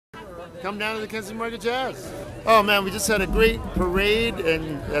come down to the Kensington Market Jazz. Oh man, we just had a great parade,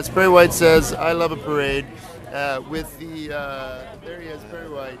 and as Perry White says, I love a parade, with the, there he is, Perry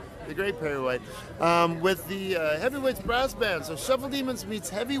White, the great Perry White, with the Heavyweights Brass Band. So Shuffle Demons meets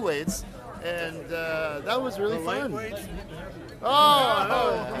Heavyweights, and that was really fun. Oh,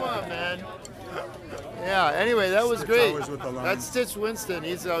 no, come on, man. Yeah, anyway, that was great. That's Stitch Winston.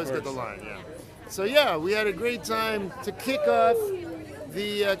 He's always got the line, yeah. So, yeah, we had a great time to kick off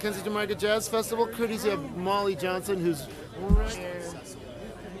the Kensington Market Jazz Festival, courtesy of Molly Johnson, who's right here.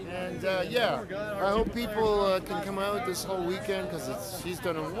 And, yeah, I hope people can come out this whole weekend, because she's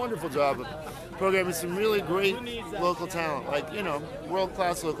done a wonderful job of programming some really great local talent, like, you know,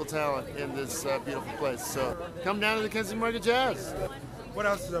 world-class local talent in this beautiful place. So come down to the Kensington Market Jazz. What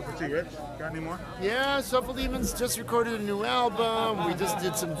else is up with you, Rich? Got any more? Yeah, Shuffle Demons just recorded a new album. We just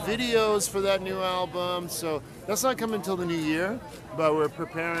did some videos for that new album. So that's not coming until the new year, but we're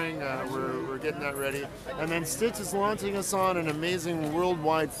preparing. We're getting that ready. And then Stitch is launching us on an amazing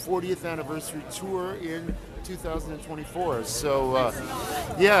worldwide 40th anniversary tour in 2024. So,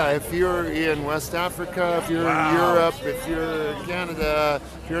 yeah, if you're in West Africa, if you're in Europe, if you're in Canada,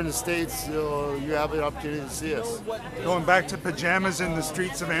 if you're in the States, you have the opportunity to see us. Going back to pajamas in the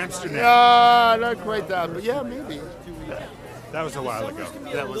streets of Amsterdam. Yeah, not quite that, but yeah, maybe. That was a while ago.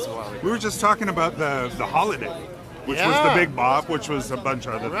 That was a while ago. We were just talking about the holiday, which was the Big Bop, which was a bunch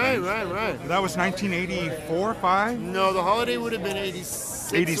of other things. Right. That was 1984, 5? No, the holiday would have been 86.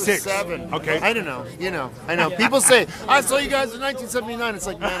 86. Or 7. Okay. I don't know. You know. I know. People say, I saw you guys in 1979. It's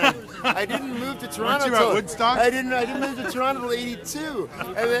like, man, I didn't move to Toronto. Weren't you at Woodstock? I didn't move to Toronto until 82.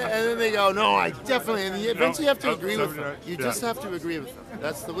 And then they go, no, I definitely. And eventually you have to agree with them. You just have to agree with them.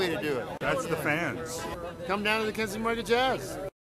 That's the way to do it. That's the fans. Come down to the Kensington Market Jazz.